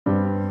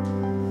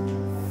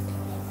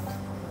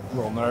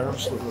little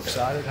nerves, a little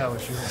excited. How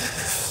was you?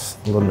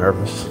 A little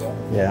nervous.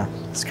 Yeah,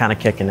 it's kind of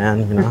kicking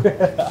in, you know.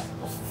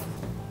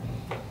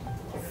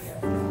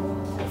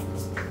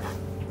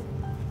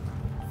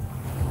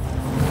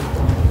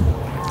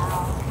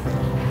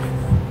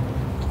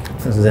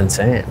 This is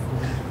insane.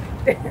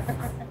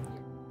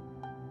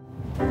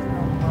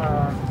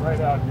 Right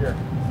out here.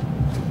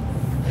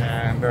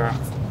 And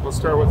we'll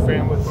start with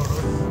family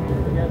photos.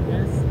 We got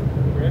this.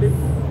 Ready?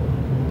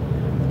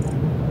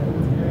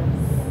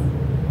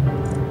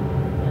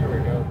 There we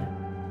go.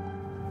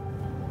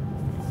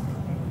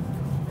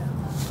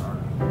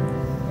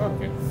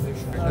 Okay.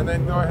 And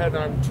then go ahead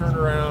and turn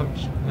around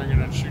and I'm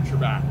going to shoot your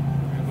back.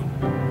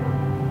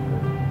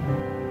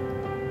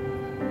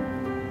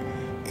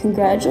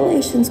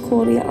 Congratulations,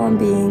 Colty, on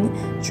being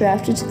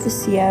drafted to the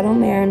Seattle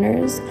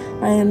Mariners.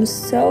 I am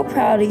so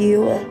proud of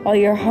you. All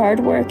your hard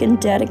work and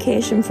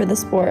dedication for the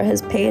sport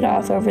has paid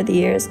off over the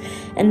years,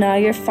 and now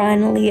you're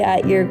finally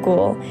at your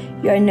goal.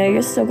 I know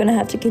you're still going to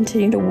have to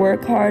continue to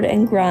work hard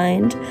and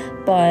grind,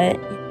 but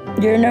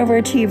you're an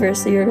overachiever,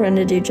 so you're going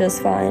to do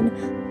just fine.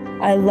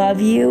 I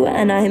love you,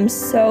 and I am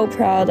so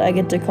proud I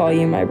get to call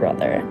you my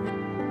brother.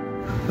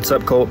 What's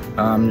up, Colt?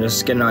 I'm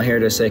just getting on here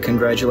to say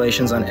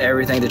congratulations on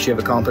everything that you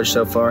have accomplished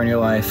so far in your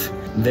life.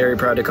 Very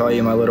proud to call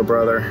you my little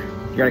brother.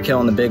 You're gonna kill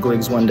in the big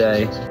leagues one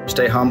day.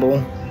 Stay humble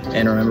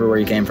and remember where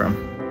you came from.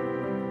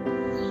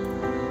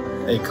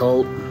 Hey,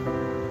 Colt.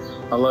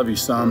 I love you,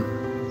 son.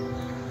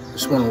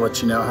 Just want to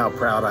let you know how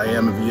proud I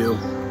am of you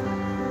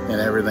and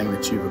everything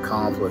that you've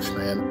accomplished,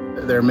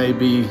 man. There may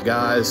be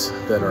guys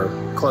that are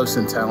close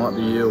in talent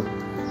to you,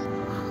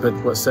 but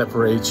what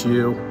separates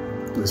you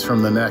is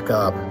from the neck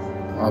up.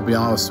 I'll be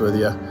honest with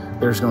you,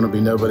 there's going to be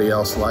nobody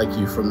else like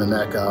you from the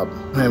neck up.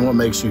 And what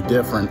makes you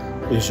different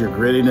is your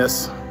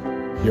grittiness,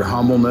 your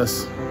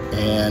humbleness,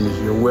 and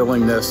your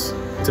willingness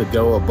to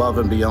go above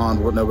and beyond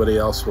what nobody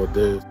else will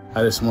do.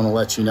 I just want to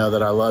let you know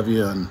that I love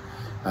you, and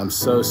I'm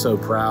so, so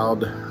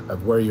proud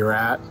of where you're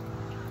at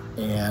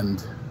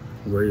and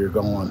where you're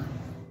going.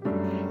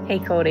 Hey,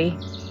 Colty,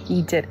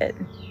 you did it.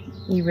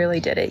 You really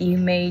did it. You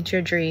made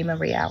your dream a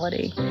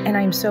reality. And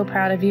I'm so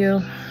proud of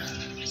you,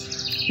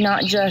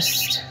 not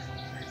just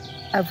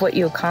of what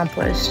you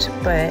accomplished,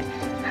 but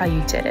how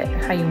you did it,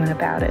 how you went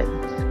about it,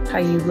 how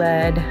you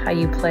led, how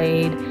you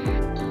played.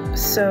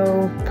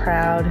 So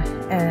proud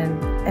and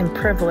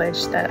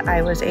privileged that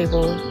I was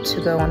able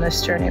to go on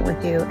this journey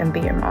with you and be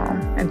your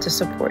mom and to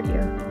support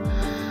you.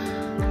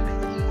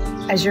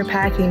 As you're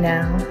packing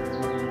now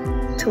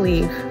to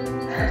leave,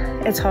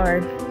 it's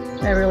hard,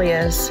 it really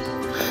is.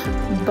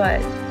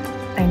 But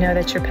I know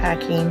that you're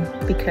packing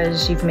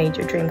because you've made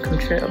your dream come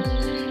true.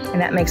 And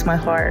that makes my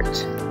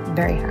heart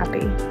very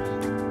happy.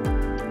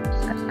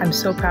 I'm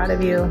so proud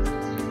of you,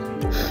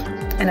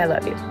 and I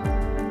love you.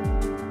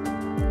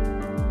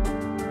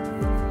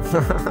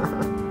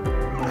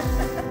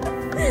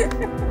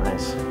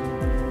 Nice.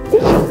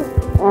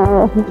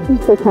 I'm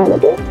so proud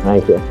of you.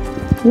 Thank you.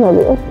 Love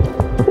you.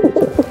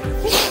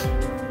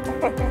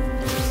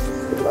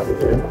 Love you,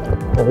 dude.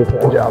 Love you, too.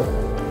 Good job.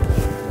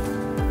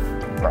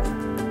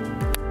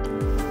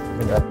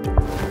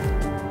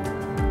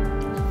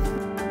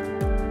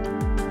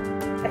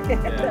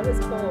 That was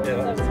cool. Yeah,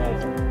 that was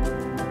awesome.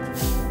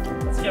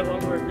 Let's get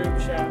one more group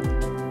shot.